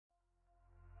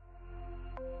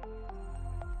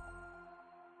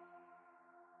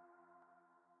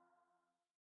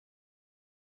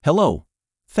Hello.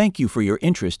 Thank you for your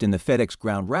interest in the FedEx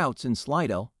Ground Routes in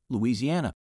Slidell,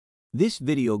 Louisiana. This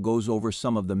video goes over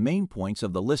some of the main points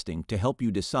of the listing to help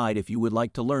you decide if you would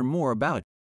like to learn more about it.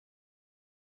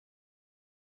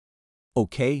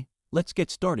 Okay, let's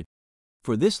get started.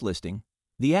 For this listing,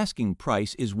 the asking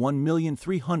price is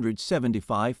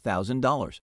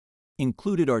 $1,375,000.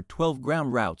 Included are 12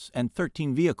 ground routes and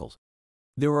 13 vehicles.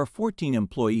 There are 14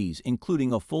 employees,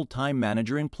 including a full-time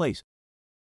manager in place.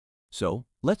 So,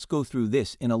 let's go through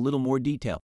this in a little more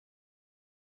detail.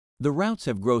 The routes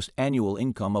have gross annual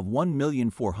income of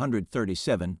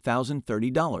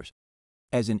 $1,437,030.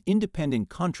 As an independent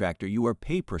contractor, you are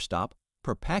paid per stop,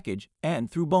 per package, and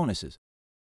through bonuses.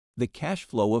 The cash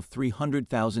flow of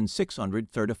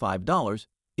 $300,635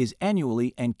 is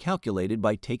annually and calculated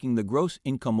by taking the gross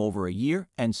income over a year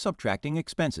and subtracting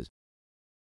expenses.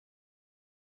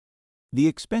 The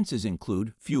expenses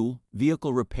include fuel,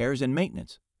 vehicle repairs and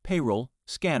maintenance, payroll,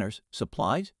 scanners,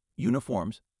 supplies,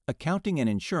 uniforms, accounting and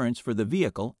insurance for the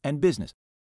vehicle and business.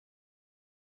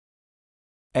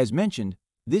 As mentioned,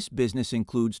 this business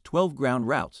includes 12 ground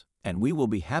routes, and we will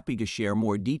be happy to share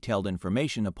more detailed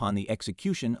information upon the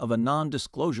execution of a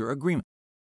non-disclosure agreement.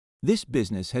 This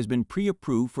business has been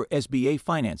pre-approved for SBA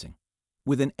financing,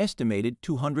 with an estimated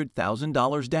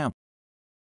 $200,000 down.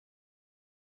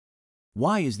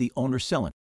 Why is the owner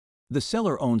selling? The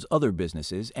seller owns other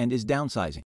businesses and is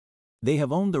downsizing. They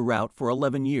have owned the route for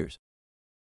 11 years.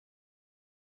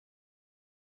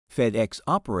 FedEx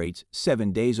operates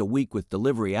 7 days a week with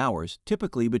delivery hours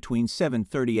typically between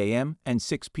 7:30 a.m. and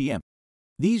 6 p.m.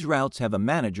 These routes have a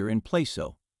manager in place,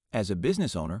 so, as a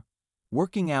business owner,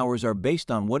 working hours are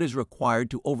based on what is required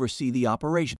to oversee the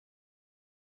operation.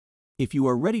 If you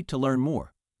are ready to learn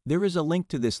more, there is a link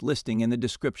to this listing in the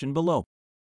description below.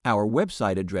 Our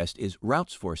website address is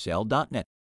routesforsale.net.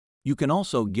 You can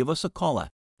also give us a call at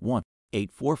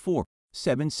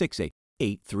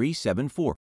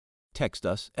 1-844-768-8374. Text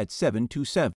us at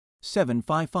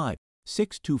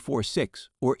 727-755-6246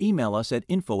 or email us at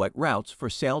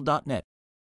info@routesforsale.net.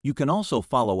 You can also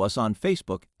follow us on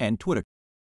Facebook and Twitter.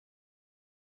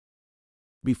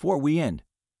 Before we end,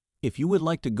 if you would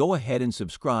like to go ahead and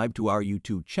subscribe to our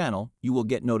YouTube channel, you will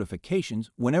get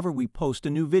notifications whenever we post a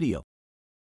new video.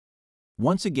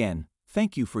 Once again,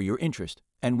 thank you for your interest,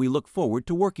 and we look forward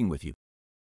to working with you.